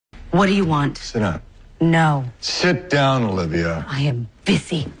What do you want? Sit down. No. Sit down, Olivia. I am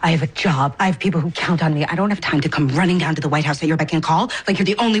busy. I have a job. I have people who count on me. I don't have time to come running down to the White House at your beck and call like you're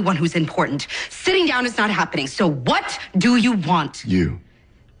the only one who's important. Sitting down is not happening. So what do you want? You.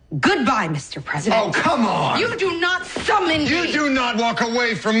 Goodbye, Mr. President. Oh, come on. You do not summon me. You do not walk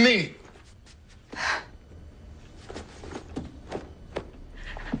away from me.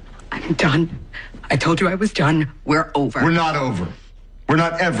 I'm done. I told you I was done. We're over. We're not over. We're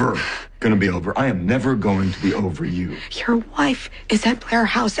not ever going to be over. I am never going to be over you. Your wife is at Blair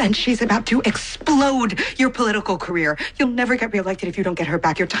House, and she's about to explode your political career. You'll never get reelected if you don't get her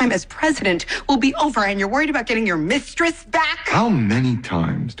back. Your time as president will be over, and you're worried about getting your mistress back? How many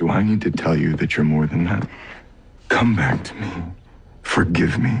times do I need to tell you that you're more than that? Come back to me.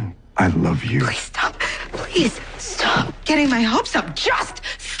 Forgive me. I love you. Please stop. Please stop getting my hopes up. Just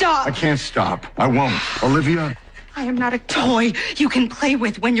stop. I can't stop. I won't. Olivia? I am not a toy you can play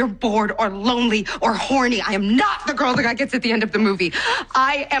with when you're bored or lonely or horny. I am not the girl the guy gets at the end of the movie.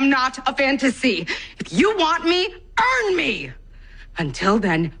 I am not a fantasy. If you want me, earn me. Until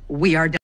then, we are done.